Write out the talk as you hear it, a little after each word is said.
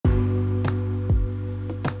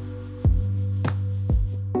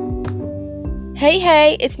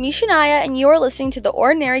Hey, it's me, Shania, and you're listening to the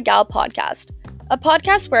Ordinary Gal podcast, a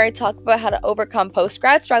podcast where I talk about how to overcome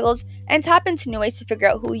post-grad struggles and tap into new ways to figure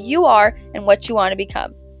out who you are and what you want to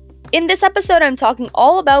become. In this episode, I'm talking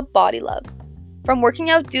all about body love. From working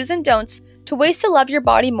out do's and don'ts to ways to love your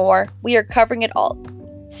body more, we are covering it all.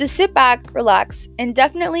 So sit back, relax, and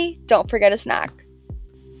definitely don't forget a snack.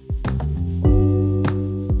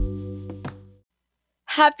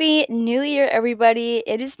 Happy New Year, everybody.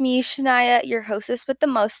 It is me, Shania, your hostess with the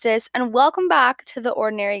mostest, and welcome back to the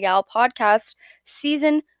Ordinary Gal podcast,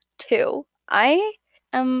 season 2. I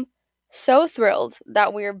am so thrilled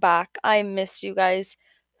that we're back. I missed you guys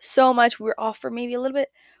so much. We were off for maybe a little bit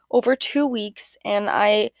over 2 weeks, and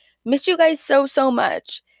I missed you guys so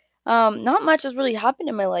much. Not much has really happened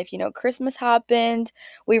in my life. Christmas happened.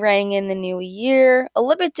 We rang in the new year, a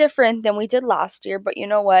little bit different than we did last year, but you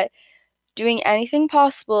know what? Doing anything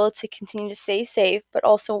possible to continue to stay safe, but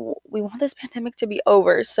also we want this pandemic to be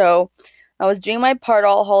over. So I was doing my part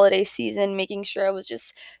all holiday season, making sure I was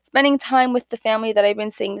just spending time with the family that I've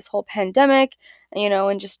been seeing this whole pandemic,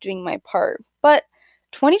 and just doing my part. But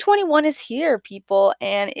 2021 is here, people,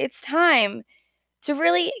 and it's time to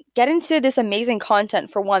really get into this amazing content,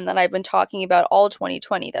 for one, that I've been talking about all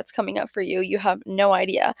 2020 that's coming up for you. You have no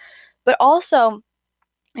idea. But also,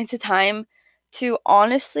 it's a time to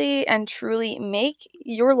honestly and truly make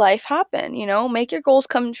your life happen, make your goals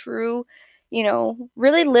come true,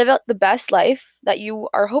 really live out the best life that you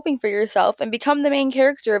are hoping for yourself and become the main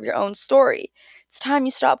character of your own story. It's time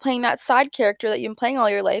you stop playing that side character that you've been playing all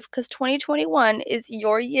your life, because 2021 is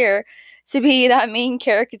your year to be that main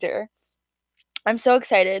character. I'm so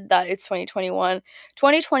excited that it's 2021.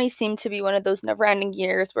 2020 seemed to be one of those never-ending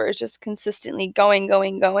years where it's just consistently going.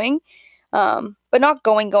 But not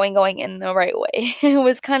going in the right way. It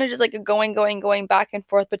was kind of just like a going back and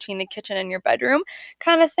forth between the kitchen and your bedroom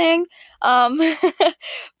kind of thing. Um,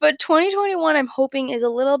 but 2021, I'm hoping, is a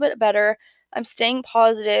little bit better. I'm staying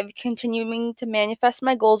positive, continuing to manifest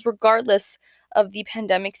my goals regardless of the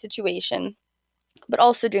pandemic situation, but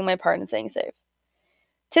also doing my part in staying safe.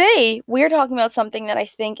 Today, we're talking about something that I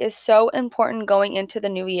think is so important going into the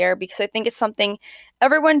new year, because I think it's something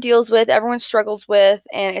everyone deals with, everyone struggles with,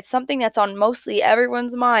 and it's something that's on mostly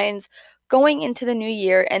everyone's minds going into the new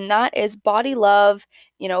year, and that is body love,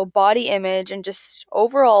 body image, and just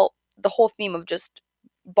overall the whole theme of just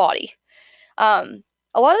body. Um,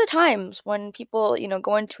 a lot of the times when people,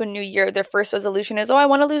 go into a new year, their first resolution is, oh, I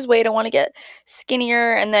want to lose weight, I want to get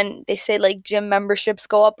skinnier, and then they say like gym memberships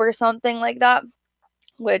go up or something like that,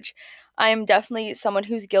 which I am definitely someone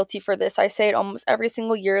who's guilty for this. I say it almost every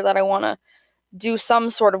single year that I want to do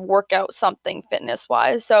some sort of workout, something fitness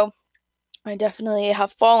wise. So I definitely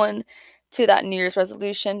have fallen to that New Year's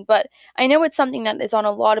resolution. But I know it's something that is on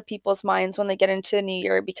a lot of people's minds when they get into the new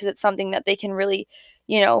year, because it's something that they can really,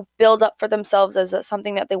 build up for themselves as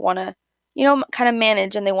something that they want to, kind of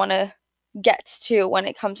manage, and they want to get to when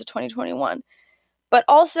it comes to 2021. But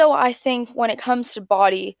also, I think when it comes to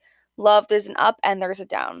body love, there's an up and there's a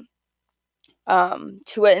down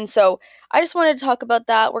to it. And so I just wanted to talk about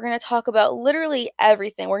that. We're going to talk about literally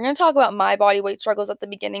everything. We're going to talk about my body weight struggles at the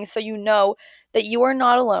beginning, so you know that you are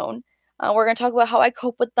not alone. We're going to talk about how I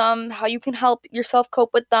cope with them, how you can help yourself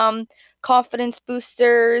cope with them, confidence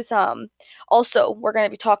boosters. Also, we're going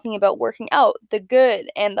to be talking about working out, the good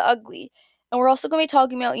and the ugly. And we're also going to be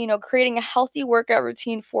talking about, creating a healthy workout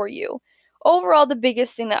routine for you. Overall, the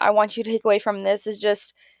biggest thing that I want you to take away from this is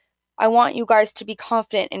just, I want you guys to be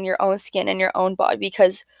confident in your own skin and your own body,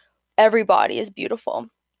 because every body is beautiful.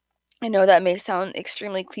 I know that may sound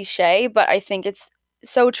extremely cliche, but I think it's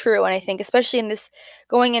so true. And I think especially in this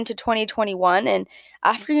going into 2021 and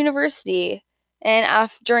after university and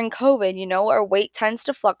during COVID, our weight tends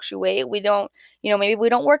to fluctuate. We don't, maybe we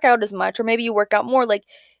don't work out as much, or maybe you work out more. Like,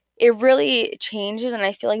 it really changes, and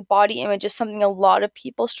I feel like body image is something a lot of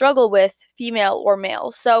people struggle with, female or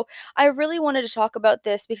male. So I really wanted to talk about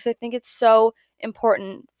this because I think it's so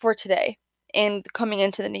important for today and coming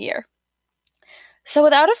into the new year. So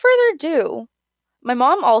without a further ado, my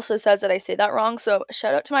mom also says that I say that wrong, so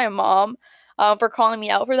shout out to my mom for calling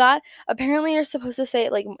me out for that. Apparently you're supposed to say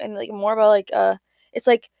it like in like more about like it's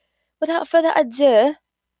like, without further ado.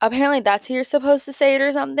 Apparently that's how you're supposed to say it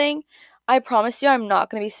or something. I promise you I'm not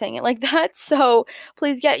going to be saying it like that. So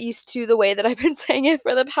please get used to the way that I've been saying it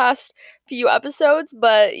for the past few episodes.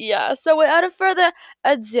 But yeah, so without a further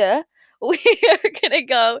ado, we are going to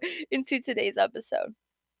go into today's episode.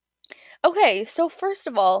 Okay, so first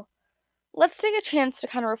of all, let's take a chance to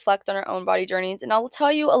kind of reflect on our own body journeys, and I'll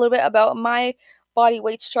tell you a little bit about my body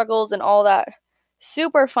weight struggles and all that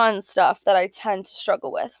super fun stuff that I tend to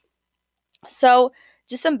struggle with. So,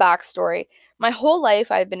 just some backstory. My whole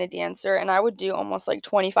life I've been a dancer, and I would do almost like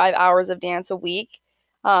 25 hours of dance a week.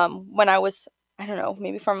 When I was, I don't know,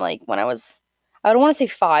 maybe from like when I was, I don't want to say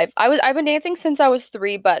 5. I've been dancing since I was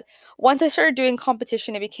 3, but once I started doing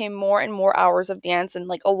competition, it became more and more hours of dance and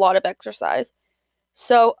like a lot of exercise.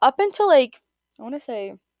 So up until like, I want to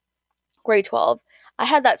say grade 12, I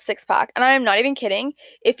had that six pack. And I am not even kidding.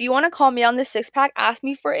 If you want to call me on this six pack, ask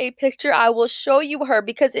me for a picture. I will show you her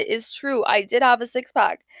because it is true. I did have a six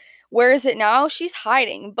pack. Where is it now? She's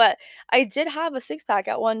hiding, but I did have a six pack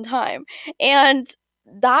at one time. And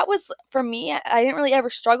that was for me, I didn't really ever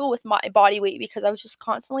struggle with my body weight because I was just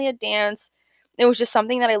constantly at dance. It was just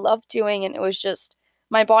something that I loved doing, and it was just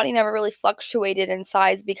my body never really fluctuated in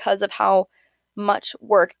size because of how much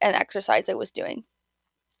work and exercise I was doing.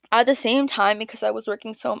 At the same time, because I was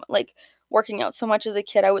working out so much as a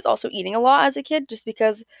kid, I was also eating a lot as a kid just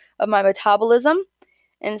because of my metabolism.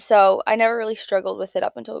 And so I never really struggled with it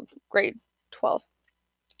up until grade 12.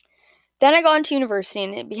 Then I got into university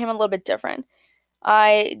and it became a little bit different.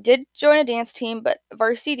 I did join a dance team, but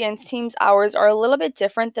varsity dance teams' hours are a little bit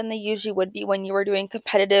different than they usually would be when you were doing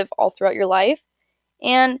competitive all throughout your life.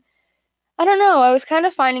 And I don't know, I was kind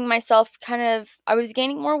of finding myself I was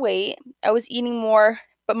gaining more weight, I was eating more,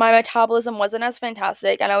 but my metabolism wasn't as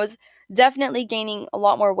fantastic, and I was definitely gaining a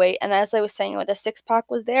lot more weight. And as I was saying, the six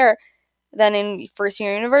pack was there. Then in first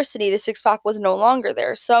year university, the six pack was no longer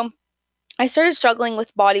there. So I started struggling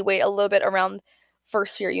with body weight a little bit around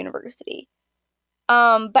first year university.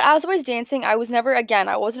 But as I was dancing, I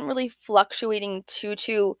wasn't really fluctuating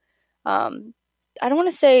too, um, I don't want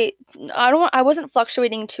to say, I wasn't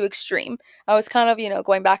fluctuating too extreme. I was kind of,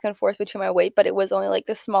 going back and forth between my weight, but it was only like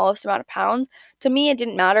the smallest amount of pounds. To me, it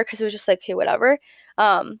didn't matter because it was just like, okay, whatever.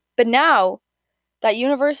 But now that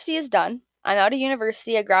university is done, I'm out of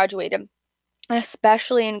university, I graduated, and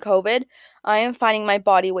especially in COVID, I am finding my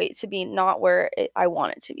body weight to be not where I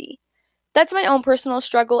want it to be. That's my own personal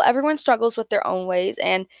struggle. Everyone struggles with their own ways,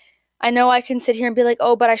 and I know I can sit here and be like,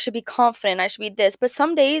 "Oh, but I should be confident. I should be this." But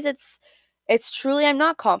some days it's truly I'm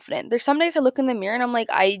not confident. There's some days I look in the mirror and I'm like,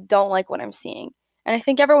 "I don't like what I'm seeing." And I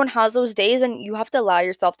think everyone has those days, and you have to allow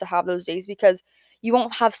yourself to have those days because you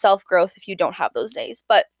won't have self-growth if you don't have those days.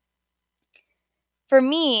 But for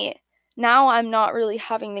me, now I'm not really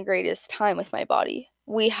having the greatest time with my body.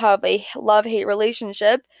 We have a love-hate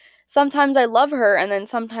relationship. Sometimes I love her and then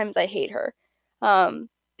sometimes I hate her.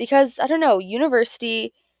 Because I don't know,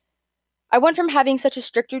 university, I went from having such a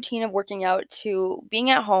strict routine of working out to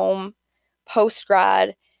being at home post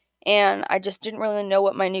grad, and I just didn't really know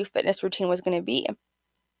what my new fitness routine was going to be.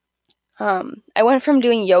 I went from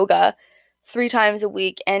doing yoga 3 times a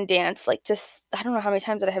week and dance, like just, I don't know how many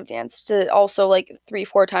times that I have danced, to also like 3,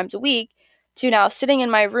 4 times a week, to now sitting in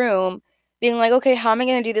my room being like, okay, how am I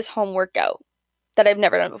going to do this home workout that I've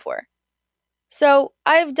never done before? So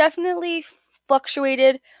I've definitely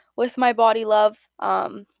fluctuated with my body love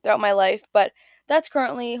throughout my life, but that's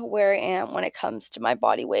currently where I am when it comes to my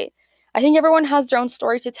body weight. I think everyone has their own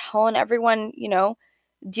story to tell, and everyone,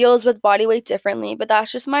 deals with body weight differently, but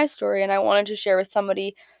that's just my story, and I wanted to share with some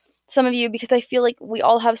of you, because I feel like we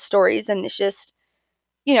all have stories, and it's just,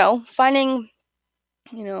 finding,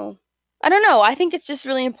 you know, I don't know. I think it's just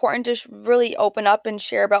really important to really open up and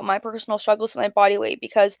share about my personal struggles with my body weight,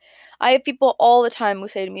 because I have people all the time who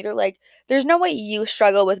say to me, they're like, there's no way you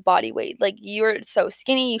struggle with body weight. Like, you're so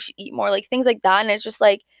skinny, you should eat more, like things like that. And it's just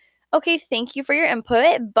like, okay, thank you for your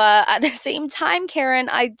input. But at the same time, Karen,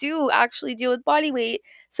 I do actually deal with body weight.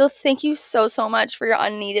 So thank you so much for your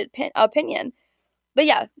unneeded opinion. But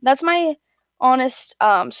yeah, that's my honest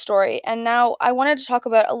story. And now I wanted to talk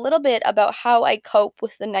about a little bit about how I cope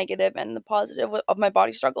with the negative and the positive of my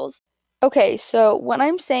body struggles. Okay, so when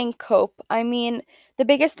I'm saying cope, I mean the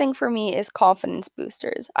biggest thing for me is confidence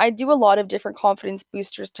boosters. I do a lot of different confidence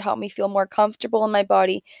boosters to help me feel more comfortable in my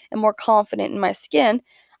body and more confident in my skin.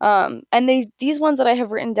 And these ones that I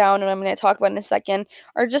have written down and I'm going to talk about in a second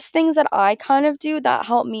are just things that I kind of do that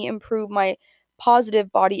help me improve my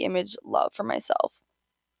positive body image love for myself.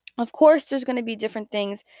 Of course, there's going to be different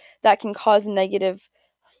things that can cause negative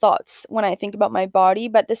thoughts when I think about my body,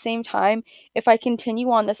 but at the same time, if I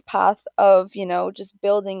continue on this path of, just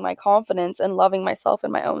building my confidence and loving myself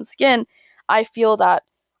in my own skin, I feel that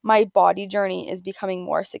my body journey is becoming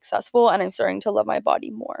more successful and I'm starting to love my body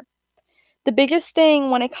more. The biggest thing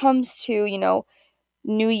when it comes to,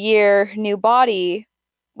 new year, new body,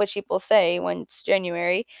 which people say when it's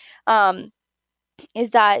January, um, is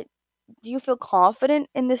that, do you feel confident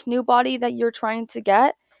in this new body that you're trying to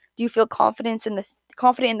get? Do you feel confident in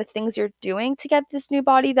the things you're doing to get this new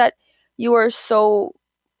body that you are so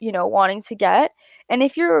wanting to get. And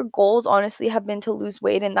if your goals honestly have been to lose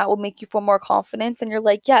weight and that will make you feel more confident, and you're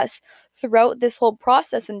like, yes, throughout this whole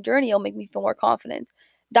process and journey, it'll make me feel more confident.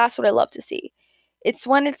 That's what I love to see. It's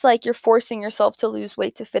when it's like you're forcing yourself to lose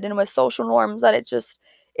weight to fit in with social norms that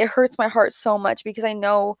it hurts my heart so much because I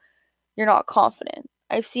know you're not confident.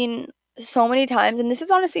 I've seen so many times, and this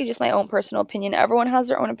is honestly just my own personal opinion. Everyone has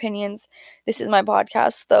their own opinions. This is my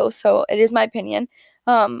podcast, though, so it is my opinion.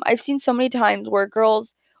 I've seen so many times where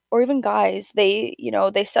girls or even guys, they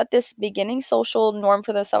set this beginning social norm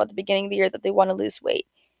for themselves at the beginning of the year that they want to lose weight,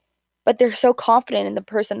 but they're so confident in the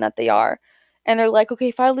person that they are. And they're like, okay,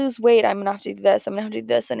 if I lose weight, I'm gonna have to do this, I'm gonna have to do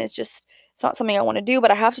this, and it's not something I want to do,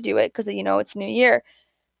 but I have to do it because it's New Year.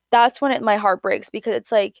 That's when my heart breaks because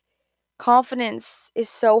it's like confidence is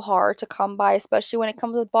so hard to come by, especially when it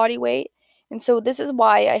comes with body weight. And so this is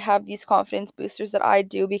why I have these confidence boosters that I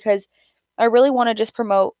do, because I really want to just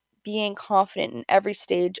promote being confident in every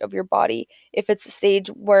stage of your body. If it's a stage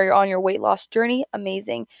where you're on your weight loss journey,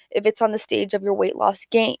 amazing. If it's on the stage of your weight loss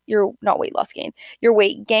gain, your not weight loss gain, your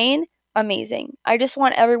weight gain, amazing. I just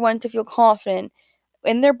want everyone to feel confident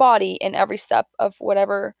in their body in every step of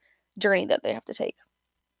whatever journey that they have to take.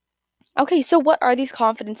 Okay, so what are these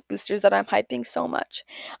confidence boosters that I'm hyping so much?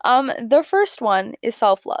 The first one is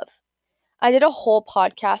self-love. I did a whole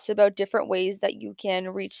podcast about different ways that you can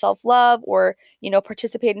reach self-love or,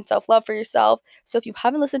 participate in self-love for yourself. So if you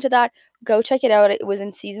haven't listened to that, go check it out. It was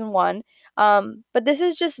in season 1. But this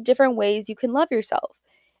is just different ways you can love yourself.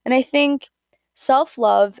 And I think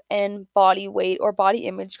self-love and body weight or body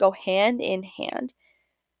image go hand in hand.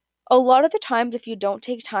 A lot of the times, if you don't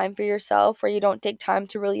take time for yourself or you don't take time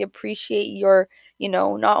to really appreciate your,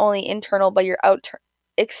 not only internal but your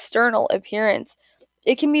external appearance,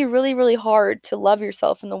 it can be really, really hard to love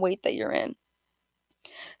yourself in the weight that you're in.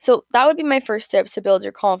 So that would be my first tip to build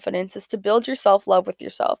your confidence, is to build your self-love with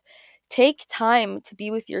yourself. Take time to be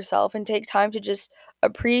with yourself and take time to just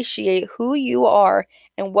appreciate who you are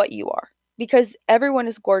and what you are. Because everyone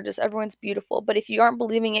is gorgeous, everyone's beautiful, but if you aren't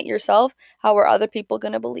believing it yourself, how are other people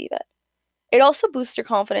going to believe it? It also boosts your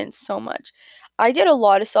confidence so much. I did a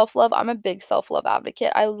lot of self-love. I'm a big self-love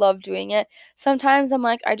advocate. I love doing it. Sometimes I'm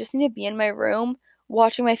like, I just need to be in my room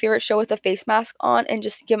watching my favorite show with a face mask on and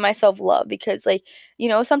just give myself love, because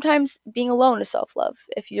sometimes being alone is self-love.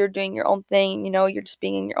 If you're doing your own thing, you're just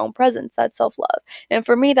being in your own presence, that's self-love. And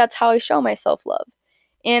for me, that's how I show my self-love.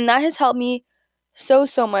 And that has helped me so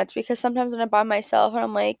much, because sometimes when I'm by myself and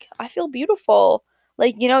I'm like, I feel beautiful.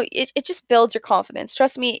 Like, it just builds your confidence.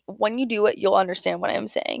 Trust me, when you do it, you'll understand what I'm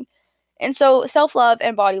saying. And so self-love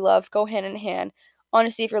and body love go hand in hand.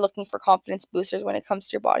 Honestly, if you're looking for confidence boosters when it comes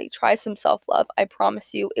to your body, try some self-love. I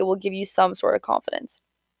promise you, it will give you some sort of confidence.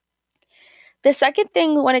 The second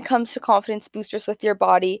thing when it comes to confidence boosters with your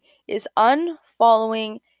body is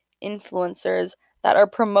unfollowing influencers that are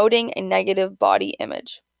promoting a negative body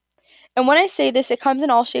image. And when I say this, it comes in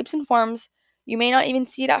all shapes and forms. You may not even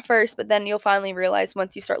see it at first, but then you'll finally realize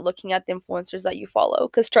once you start looking at the influencers that you follow.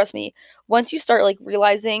 Because trust me, once you start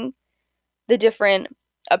realizing the different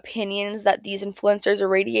opinions that these influencers are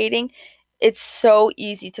radiating, it's so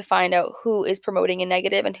easy to find out who is promoting a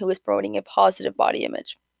negative and who is promoting a positive body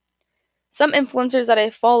image. Some influencers that I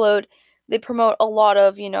followed, they promote a lot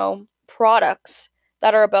of, products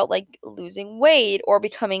that are about losing weight or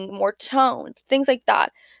becoming more toned, things like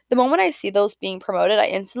that. The moment I see those being promoted, I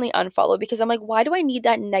instantly unfollow, because I'm like, why do I need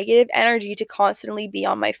that negative energy to constantly be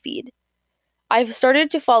on my feed? I've started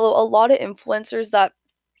to follow a lot of influencers that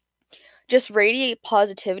just radiate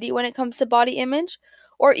positivity when it comes to body image,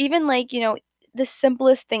 or even the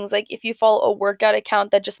simplest things, like if you follow a workout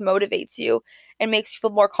account that just motivates you and makes you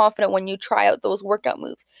feel more confident when you try out those workout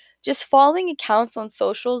moves. Just following accounts on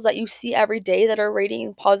socials that you see every day that are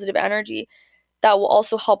radiating positive energy, that will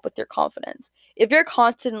also help with your confidence. If you're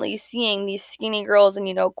constantly seeing these skinny girls and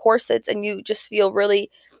corsets, and you just feel really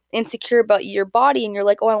insecure about your body and you're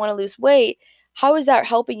like, "Oh, I want to lose weight." How is that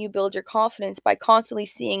helping you build your confidence by constantly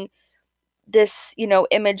seeing this,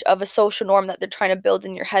 image of a social norm that they're trying to build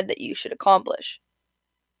in your head that you should accomplish?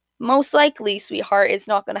 Most likely, sweetheart, it's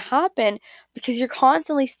not going to happen because you're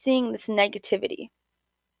constantly seeing this negativity.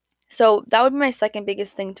 So that would be my second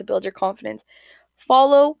biggest thing to build your confidence.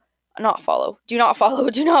 Do not follow, do not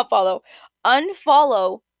follow.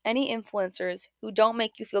 Unfollow any influencers who don't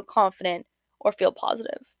make you feel confident or feel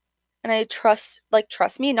positive. And I trust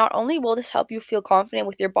me, not only will this help you feel confident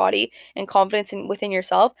with your body and confidence within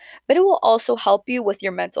yourself, but it will also help you with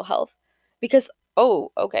your mental health. Because,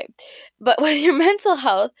 oh, okay. But with your mental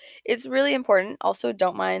health, it's really important. Also,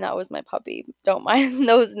 don't mind, that was my puppy. Don't mind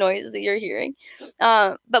those noises that you're hearing.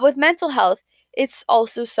 But with mental health, It's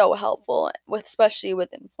also so helpful especially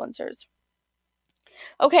with influencers.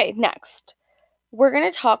 Okay, next. We're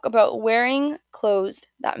going to talk about wearing clothes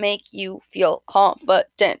that make you feel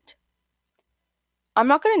confident. I'm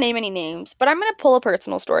not going to name any names, but I'm going to pull a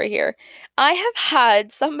personal story here. I have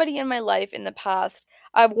had somebody in my life in the past,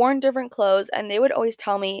 I've worn different clothes, and they would always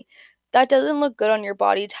tell me, that doesn't look good on your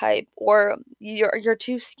body type, or you're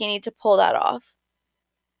too skinny to pull that off.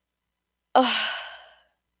 Ugh,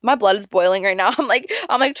 my blood is boiling right now. I'm like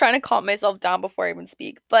trying to calm myself down before I even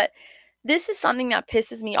speak. But this is something that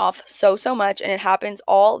pisses me off so much, and it happens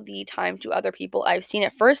all the time to other people. I've seen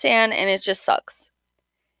it firsthand, and it just sucks.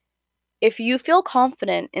 If you feel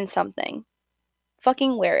confident in something,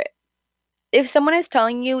 fucking wear it. If someone is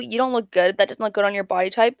telling you you don't look good, that doesn't look good on your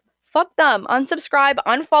body type, fuck them. Unsubscribe,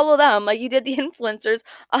 unfollow them like you did the influencers.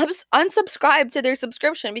 Unsubscribe to their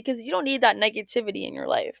subscription because you don't need that negativity in your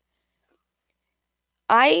life.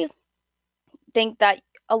 I think that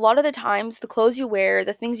a lot of the times the clothes you wear,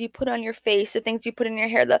 the things you put on your face, the things you put in your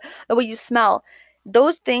hair, the way you smell,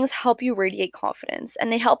 those things help you radiate confidence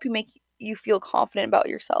and they help you make you feel confident about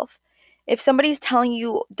yourself. If somebody's telling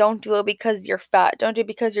you don't do it because you're fat, don't do it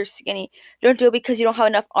because you're skinny, don't do it because you don't have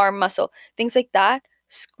enough arm muscle, things like that,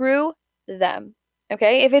 screw them.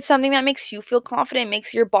 Okay? If it's something that makes you feel confident,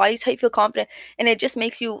 makes your body type feel confident, and it just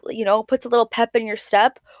makes you, puts a little pep in your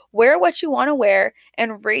step, wear what you want to wear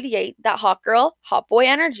and radiate that hot girl, hot boy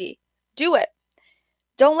energy. Do it.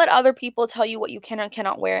 Don't let other people tell you what you can and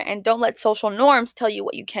cannot wear, and don't let social norms tell you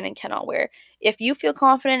what you can and cannot wear. If you feel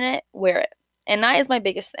confident in it, wear it. And that is my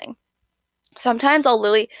biggest thing. Sometimes I'll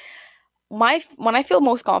literally when I feel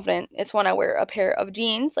most confident, it's when I wear a pair of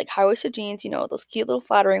jeans, like high-waisted jeans, those cute little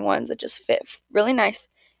flattering ones that just fit really nice,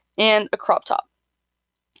 and a crop top.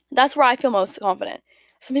 That's where I feel most confident.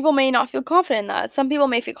 Some people may not feel confident in that. Some people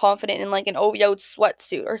may feel confident in like an OVO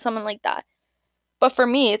sweatsuit or something like that. But for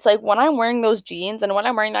me, it's like when I'm wearing those jeans and when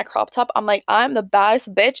I'm wearing that crop top, I'm like, I'm the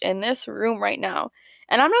baddest bitch in this room right now.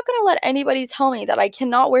 And I'm not going to let anybody tell me that I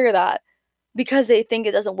cannot wear that because they think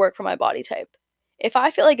it doesn't work for my body type. If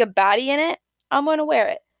I feel like a baddie in it, I'm going to wear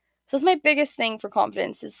it. So that's my biggest thing for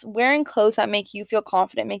confidence is wearing clothes that make you feel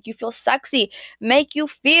confident, make you feel sexy, make you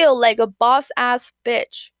feel like a boss ass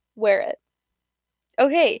bitch. Wear it.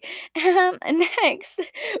 Okay, next,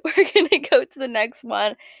 we're gonna go to the next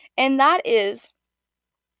one, and that is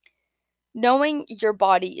knowing your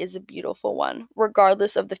body is a beautiful one,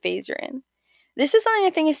 regardless of the phase you're in. This is something I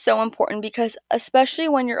think is so important because, especially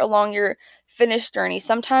when you're along your fitness journey,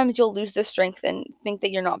 sometimes you'll lose the strength and think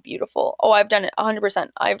that you're not beautiful. Oh, I've done it 100%.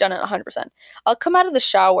 I've done it 100%. I'll come out of the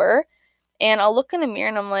shower and I'll look in the mirror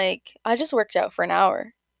and I'm like, I just worked out for an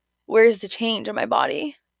hour. Where's the change in my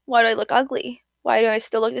body? Why do I look ugly? Why do I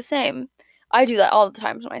still look the same? I do that all the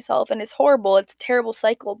time to myself, and it's horrible. It's a terrible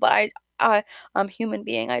cycle, but I'm a human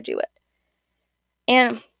being. I do it.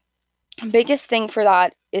 And biggest thing for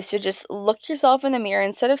that is to just look yourself in the mirror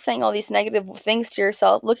instead of saying all these negative things to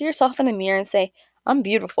yourself. Look at yourself in the mirror and say, "I'm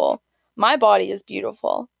beautiful. My body is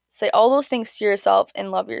beautiful." Say all those things to yourself and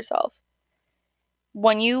love yourself.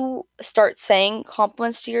 When you start saying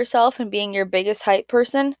compliments to yourself and being your biggest hype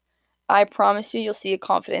person, I promise you'll see a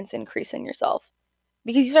confidence increase in yourself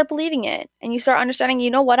because you start believing it and you start understanding, you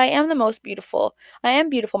know what, I am the most beautiful. I am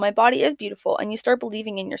beautiful. My body is beautiful. And you start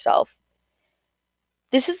believing in yourself.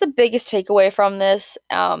 This is the biggest takeaway from this.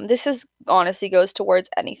 This is honestly goes towards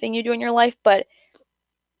anything you do in your life, but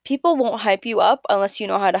people won't hype you up unless you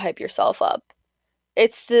know how to hype yourself up.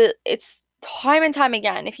 It's time and time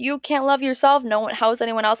again. If you can't love yourself, no one how is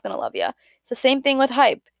anyone else gonna love you? It's the same thing with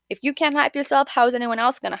hype. If you can't hype yourself, how is anyone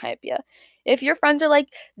else gonna hype you? If your friends are like,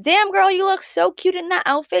 "Damn girl, you look so cute in that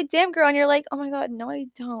outfit, damn girl," and you're like, "Oh my god, no I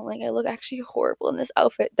don't. Like I look actually horrible in this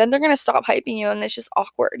outfit," then they're gonna stop hyping you and it's just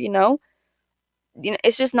awkward, you know?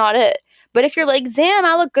 It's just not it. But if you're like, "Damn,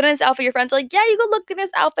 I look good in this outfit," your friends are like, "Yeah, you go look in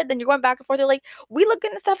this outfit," then you're going back and forth. They're like, "We look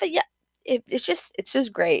good in this outfit." Yeah, it's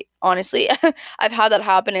just great. Honestly, I've had that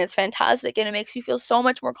happen, and it's fantastic, and it makes you feel so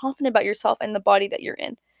much more confident about yourself and the body that you're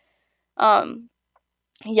in. Um,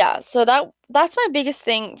 yeah. So that's my biggest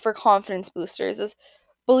thing for confidence boosters is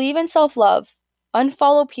believe in self love.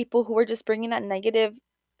 Unfollow people who are just bringing that negative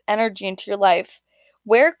energy into your life.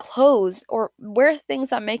 Wear clothes or wear things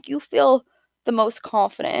that make you feel the most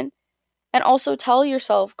confident and also tell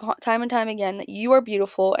yourself time and time again that you are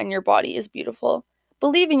beautiful and your body is beautiful.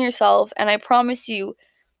 Believe in yourself, and I promise you,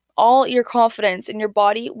 all your confidence in your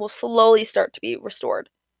body will slowly start to be restored,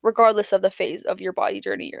 regardless of the phase of your body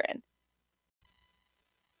journey you're in.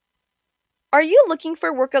 Are you looking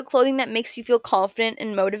for workout clothing that makes you feel confident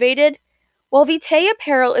and motivated? Well, Vitae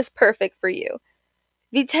Apparel is perfect for you.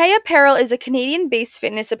 Vitae Apparel is a Canadian-based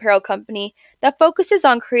fitness apparel company that focuses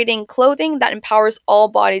on creating clothing that empowers all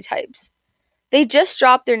body types. They just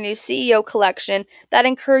dropped their new CEO collection that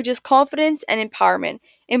encourages confidence and empowerment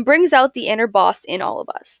and brings out the inner boss in all of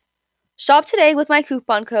us. Shop today with my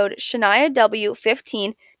coupon code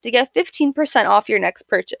ShaniaW15 to get 15% off your next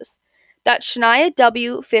purchase. That's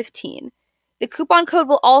ShaniaW15. The coupon code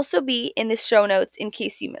will also be in the show notes in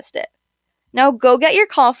case you missed it. Now go get your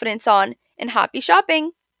confidence on and happy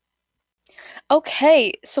shopping!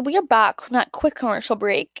 Okay, so we are back from that quick commercial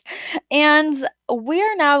break, and we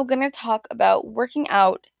are now going to talk about working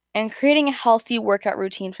out and creating a healthy workout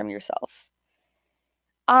routine from yourself.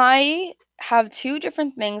 I have two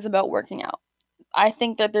different things about working out. I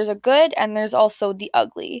think that there's a good and there's also the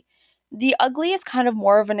ugly. The ugly is kind of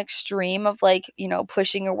more of an extreme of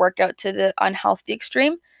pushing your workout to the unhealthy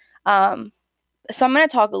extreme. Um, so I'm going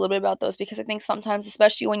to talk a little bit about those because I think sometimes,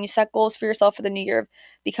 especially when you set goals for yourself for the new year of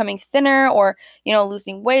becoming thinner or,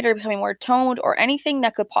 losing weight or becoming more toned or anything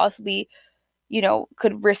that could possibly,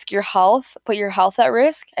 could risk your health, put your health at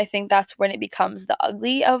risk, I think that's when it becomes the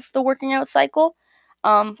ugly of the working out cycle.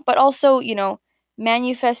 But also,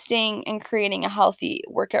 manifesting and creating a healthy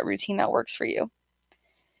workout routine that works for you.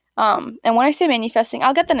 And when I say manifesting,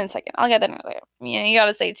 I'll get that in a second. You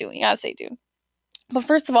gotta say too. But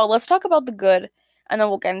first of all, let's talk about the good, and then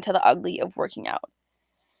we'll get into the ugly of working out.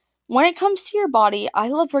 When it comes to your body, I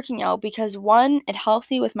love working out because one, it helps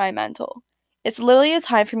me with my mental. It's literally a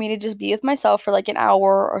time for me to just be with myself for like an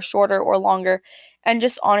hour or shorter or longer and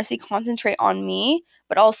just honestly concentrate on me,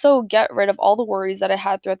 but also get rid of all the worries that I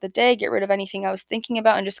had throughout the day, get rid of anything I was thinking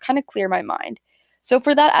about, and just kind of clear my mind. So,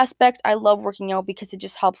 for that aspect, I love working out because it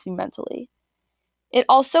just helps me mentally. It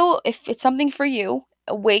also, if it's something for you,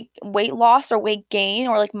 weight loss or weight gain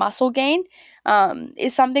or like muscle gain,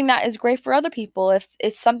 is something that is great for other people. If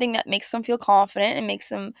it's something that makes them feel confident and makes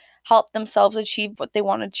them help themselves achieve what they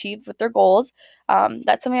want to achieve with their goals,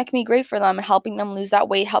 that's something that can be great for them and helping them lose that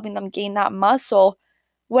weight, helping them gain that muscle.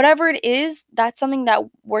 Whatever it is, that's something that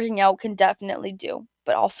working out can definitely do,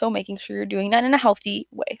 but also making sure you're doing that in a healthy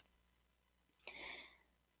way.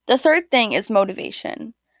 The third thing is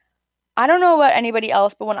motivation. I don't know about anybody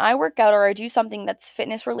else, but when I work out or I do something that's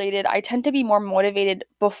fitness related, I tend to be more motivated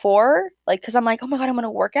before, like, because I'm like, oh my God, I'm going to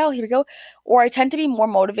work out. Here we go. Or I tend to be more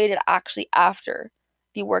motivated actually after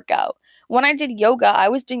the workout. When I did yoga, I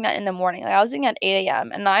was doing that in the morning. Like, I was doing that at 8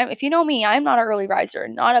 a.m. And if you know me, I'm not an early riser.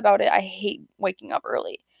 Not about it. I hate waking up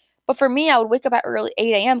early. But for me, I would wake up at early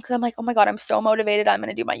 8 a.m. because I'm like, oh my God, I'm so motivated. I'm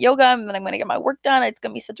going to do my yoga and then I'm going to get my work done. It's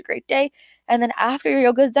going to be such a great day. And then after your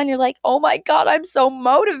yoga is done, you're like, oh my God, I'm so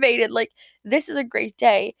motivated. Like, this is a great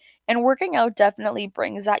day. And working out definitely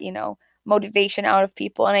brings that, motivation out of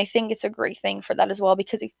people. And I think it's a great thing for that as well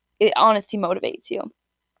because it honestly motivates you.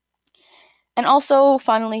 And also,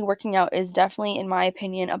 finally, working out is definitely, in my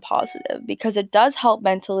opinion, a positive because it does help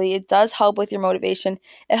mentally. It does help with your motivation.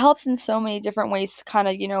 It helps in so many different ways to kind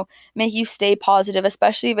of, make you stay positive,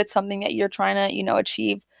 especially if it's something that you're trying to,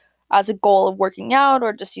 achieve as a goal of working out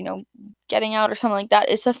or just, getting out or something like that.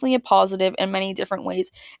 It's definitely a positive in many different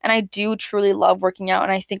ways. And I do truly love working out.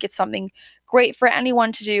 And I think it's something great for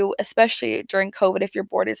anyone to do, especially during COVID. If you're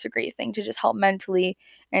bored, it's a great thing to just help mentally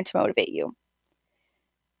and to motivate you.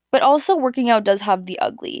 But also working out does have the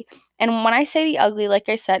ugly. And when I say the ugly, like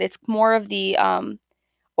I said, it's more of the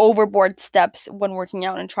overboard steps when working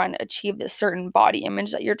out and trying to achieve this certain body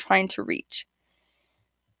image that you're trying to reach.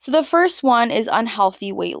 So the first one is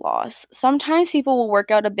unhealthy weight loss. Sometimes people will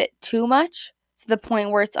work out a bit too much to the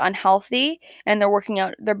point where it's unhealthy and they're working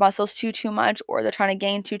out their muscles too much or they're trying to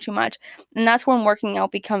gain too much. And that's when working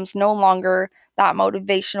out becomes no longer that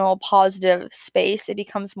motivational positive space. It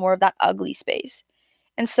becomes more of that ugly space.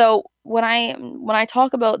 And so when I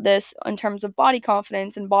talk about this in terms of body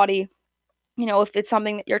confidence and body, if it's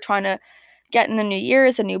something that you're trying to get in the new year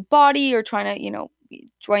as a new body or trying to,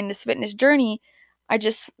 join this fitness journey, I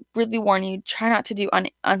just really warn you, try not to do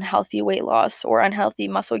unhealthy weight loss or unhealthy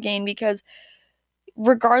muscle gain because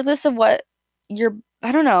regardless of what you're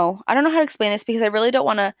I don't know how to explain this because I really don't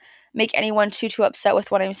want to make anyone too upset with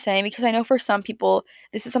what I'm saying because I know for some people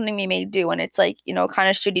this is something they may do and it's like, kind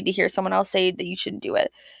of shitty to hear someone else say that you shouldn't do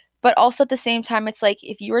it. But also at the same time, it's like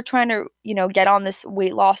if you were trying to, get on this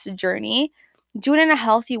weight loss journey, do it in a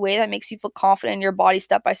healthy way that makes you feel confident in your body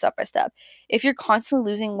step by step by step. If you're constantly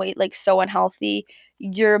losing weight like so unhealthy,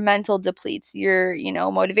 your mental depletes, your,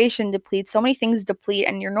 motivation depletes, so many things deplete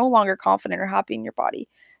and you're no longer confident or happy in your body.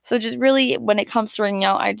 So just really when it comes to working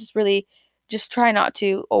out, I just really just try not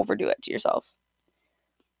to overdo it to yourself.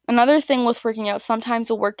 Another thing with working out, sometimes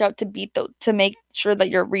you'll work out to make sure that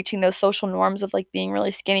you're reaching those social norms of like being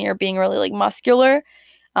really skinny or being really like muscular.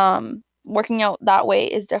 Working out that way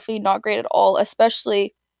is definitely not great at all,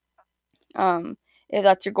 especially um, if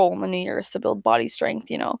that's your goal in the new year is to build body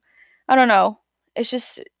strength. I don't know. It's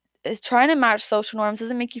just it's trying to match social norms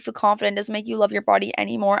doesn't make you feel confident, doesn't make you love your body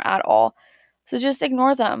anymore at all. So just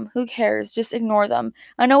ignore them. Who cares? Just ignore them.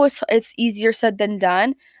 I know it's easier said than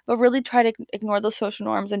done, but really try to ignore those social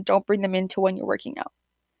norms and don't bring them into when you're working out.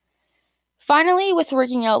 Finally, with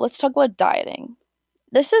working out, let's talk about dieting.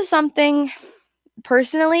 This is something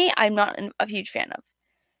personally I'm not a huge fan of.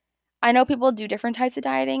 I know people do different types of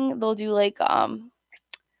dieting. They'll do like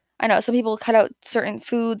I know some people cut out certain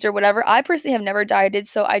foods or whatever. I personally have never dieted,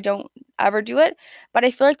 so I don't ever do it. But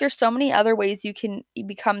I feel like there's so many other ways you can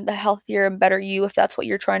become the healthier and better you if that's what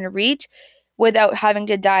you're trying to reach without having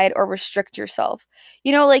to diet or restrict yourself.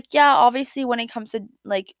 Like, yeah, obviously when it comes to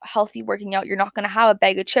like healthy working out, you're not going to have a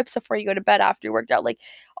bag of chips before you go to bed after you worked out. Like,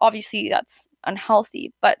 obviously that's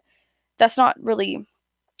unhealthy, but that's not really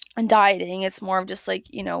dieting. It's more of just like,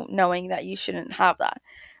 knowing that you shouldn't have that.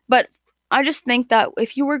 But I just think that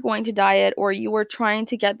if you were going to diet or you were trying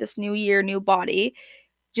to get this new year, new body,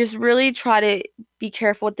 just really try to be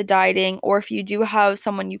careful with the dieting. Or if you do have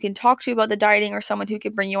someone you can talk to about the dieting or someone who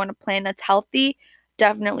can bring you on a plan that's healthy,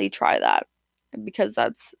 definitely try that because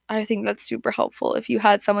I think that's super helpful if you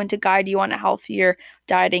had someone to guide you on a healthier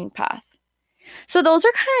dieting path. So those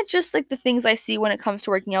are kind of just like the things I see when it comes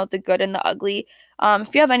to working out, the good and the ugly.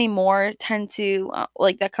 If you have any more tend to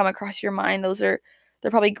like that come across your mind, they're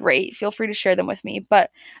probably great. Feel free to share them with me. But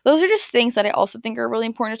those are just things that I also think are really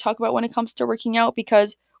important to talk about when it comes to working out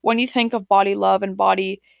because when you think of body love and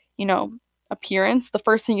body, you know, appearance, the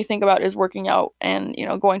first thing you think about is working out and,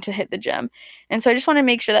 going to hit the gym. And so I just want to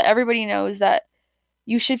make sure that everybody knows that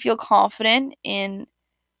you should feel confident in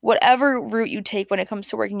whatever route you take when it comes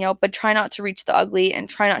to working out, but try not to reach the ugly and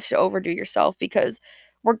try not to overdo yourself because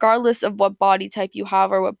regardless of what body type you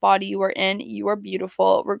have or what body you are in, you are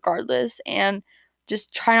beautiful regardless. And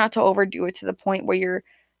just try not to overdo it to the point where you're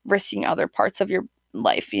risking other parts of your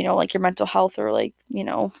life, like your mental health or like,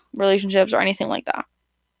 relationships or anything like that.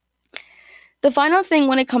 The final thing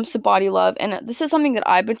when it comes to body love, and this is something that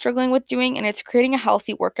I've been struggling with doing, and it's creating a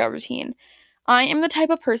healthy workout routine. I am the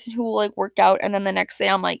type of person who will like work out and then the next day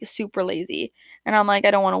I'm like super lazy and I'm like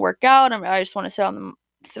I don't want to work out. I just want to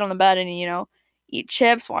sit on the bed and eat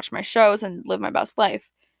chips, watch my shows, and live my best life.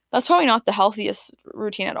 That's probably not the healthiest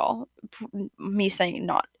routine at all. Me saying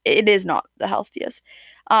not, it is not the healthiest.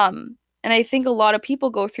 And I think a lot of people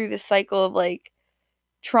go through this cycle of like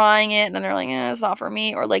trying it and then they're like, it's not for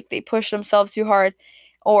me, or like they push themselves too hard,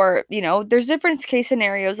 or there's different case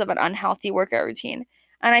scenarios of an unhealthy workout routine.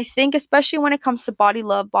 And I think especially when it comes to body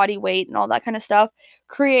love, body weight, and all that kind of stuff,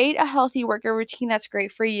 create a healthy workout routine that's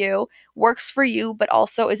great for you, works for you, but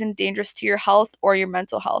also isn't dangerous to your health or your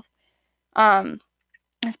mental health. Um,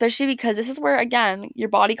 Especially because this is where again your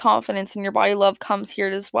body confidence and your body love comes here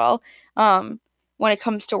as well. When it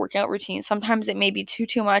comes to workout routines, sometimes it may be too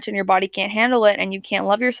much and your body can't handle it and you can't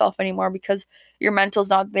love yourself anymore because your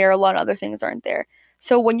mental's not there, a lot of other things aren't there.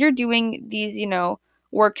 So when you're doing these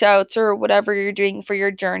workouts or whatever you're doing for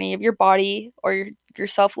your journey of your body or your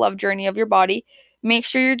self-love journey of your body, make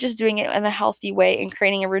sure you're just doing it in a healthy way and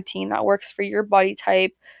creating a routine that works for your body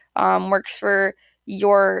type, works for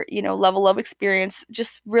your level of experience.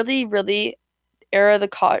 Just really really err the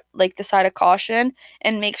side of caution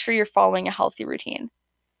and make sure you're following a healthy routine.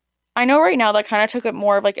 I know right now that kind of took it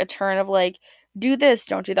more of like a turn of like do this,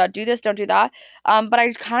 don't do that, do this, don't do that. But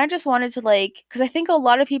I kind of just wanted to like because I think a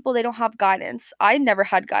lot of people they don't have guidance. I never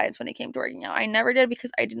had guidance when it came to working out. I never did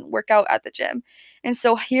because I didn't work out at the gym. And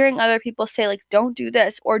so hearing other people say like don't do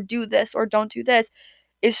this or don't do this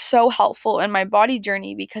is so helpful in my body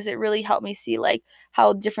journey because it really helped me see like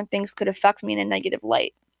how different things could affect me in a negative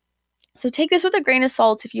light. So take this with a grain of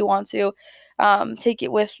salt if you want to. Take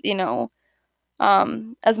it with,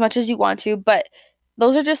 as much as you want to, but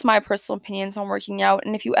those are just my personal opinions on working out.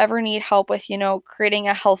 And if you ever need help with, creating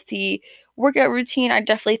a healthy workout routine, I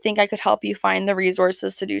definitely think I could help you find the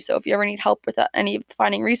resources to do so. If you ever need help with any of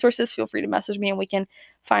finding resources, feel free to message me and we can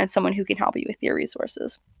find someone who can help you with your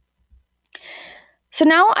resources. So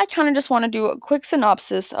now I kind of just want to do a quick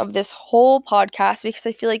synopsis of this whole podcast because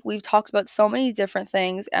I feel like we've talked about so many different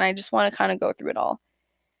things and I just want to kind of go through it all.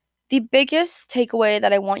 The biggest takeaway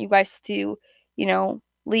that I want you guys to,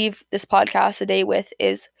 leave this podcast today with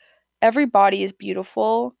is every body is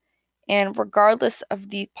beautiful. And regardless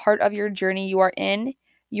of the part of your journey you are in,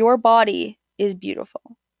 your body is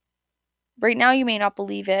beautiful. Right now, you may not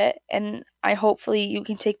believe it, and hopefully you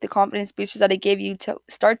can take the confidence boosters that I gave you to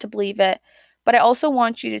start to believe it. But I also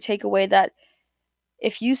want you to take away that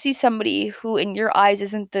if you see somebody who in your eyes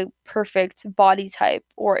isn't the perfect body type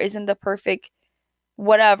or isn't the perfect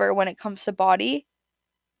whatever when it comes to body,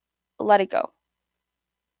 let it go.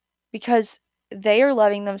 Because they are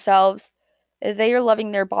loving themselves, they are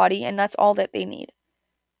loving their body, and that's all that they need.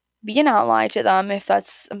 Be an ally to them if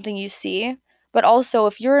that's something you see. But also,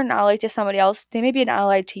 if you're an ally to somebody else, they may be an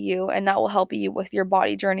ally to you, and that will help you with your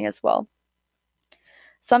body journey as well.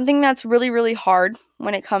 Something that's really, really hard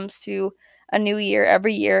when it comes to a new year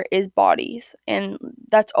every year is bodies. And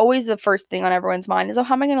that's always the first thing on everyone's mind is, oh,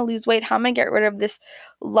 how am I going to lose weight? How am I going to get rid of this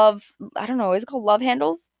love? I don't know. Is it called love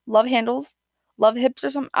handles? Love handles? Love hips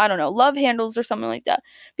or something? I don't know. Love handles or something like that.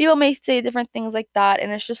 People may say different things like that.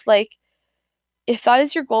 And it's just like, if that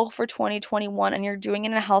is your goal for 2021 and you're doing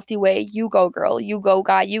it in a healthy way, you go, girl. You go,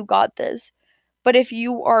 guy. You got this. But if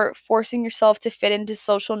you are forcing yourself to fit into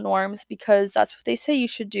social norms because that's what they say you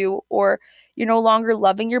should do, or you're no longer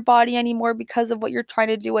loving your body anymore because of what you're trying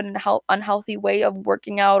to do in an unhealthy way of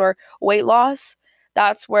working out or weight loss,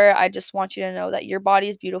 that's where I just want you to know that your body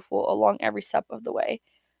is beautiful along every step of the way.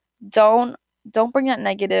 Don't don't bring that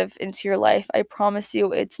negative into your life. I promise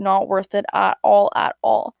you it's not worth it at all, at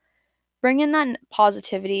all. Bring in that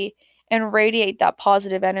positivity and radiate that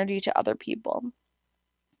positive energy to other people.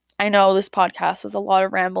 I know this podcast was a lot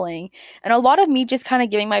of rambling and a lot of me just kind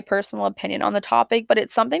of giving my personal opinion on the topic, but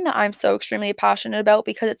it's something that I'm so extremely passionate about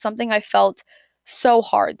because it's something I felt so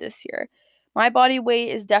hard this year. My body weight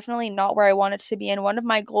is definitely not where I want it to be, and one of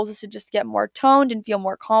my goals is to just get more toned and feel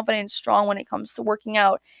more confident and strong when it comes to working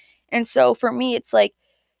out. And so for me, it's like,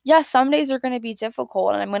 yeah, some days are going to be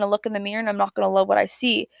difficult, and I'm going to look in the mirror and I'm not going to love what I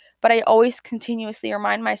see. But I always continuously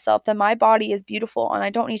remind myself that my body is beautiful and I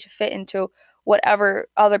don't need to fit into whatever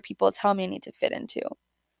other people tell me I need to fit into.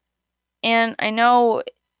 And I know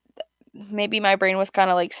maybe my brain was kind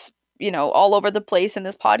of like, all over the place in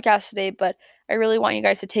this podcast today, but I really want you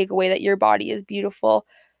guys to take away that your body is beautiful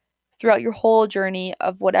throughout your whole journey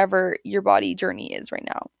of whatever your body journey is right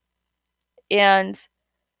now. And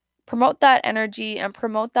promote that energy and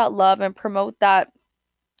promote that love and promote that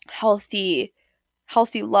healthy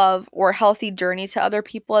love or healthy journey to other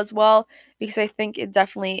people as well, because I think it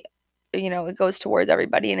definitely, it goes towards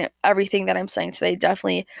everybody, and everything that I'm saying today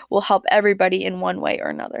definitely will help everybody in one way or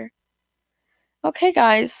another. Okay,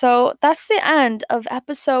 guys, so that's the end of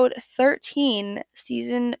episode 13,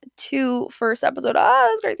 season 2, first episode.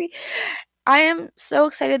 That's crazy. I am so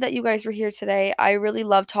excited that you guys were here today. I really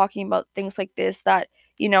love talking about things like this that,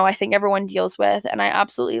 I think everyone deals with. And I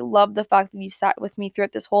absolutely love the fact that you sat with me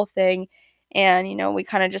throughout this whole thing. And, we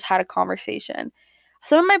kind of just had a conversation.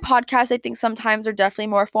 Some of my podcasts, I think sometimes are definitely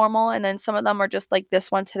more formal. And then some of them are just like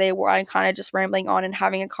this one today, where I'm kind of just rambling on and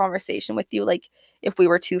having a conversation with you, like if we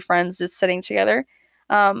were two friends just sitting together.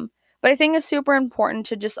 But I think it's super important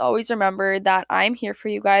to just always remember that I'm here for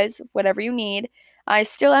you guys, whatever you need. I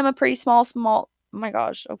still am a pretty small, oh my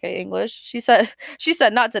gosh, okay, English. She said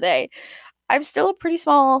not today. I'm still a pretty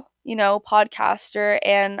small, podcaster,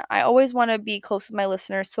 and I always want to be close with my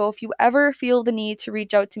listeners. So if you ever feel the need to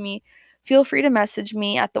reach out to me, feel free to message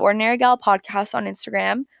me at the Ordinary Gal Podcast on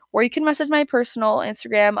Instagram, or you can message my personal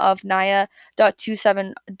Instagram of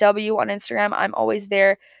Naya.27W on Instagram. I'm always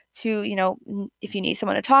there to, if you need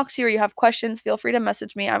someone to talk to or you have questions, feel free to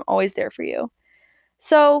message me. I'm always there for you.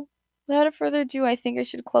 So, without further ado, I think I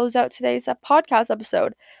should close out today's podcast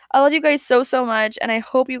episode. I love you guys so, so much, and I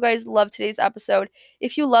hope you guys loved today's episode.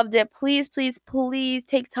 If you loved it, please, please, please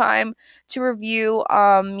take time to review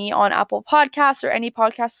me on Apple Podcasts or any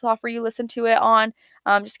podcast software you listen to it on.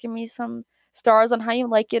 Just give me some stars on how you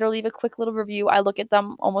like it or leave a quick little review. I look at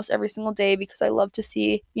them almost every single day because I love to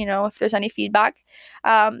see, if there's any feedback.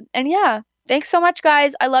 And yeah, thanks so much,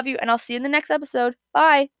 guys. I love you, and I'll see you in the next episode.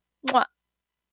 Bye. Mwah.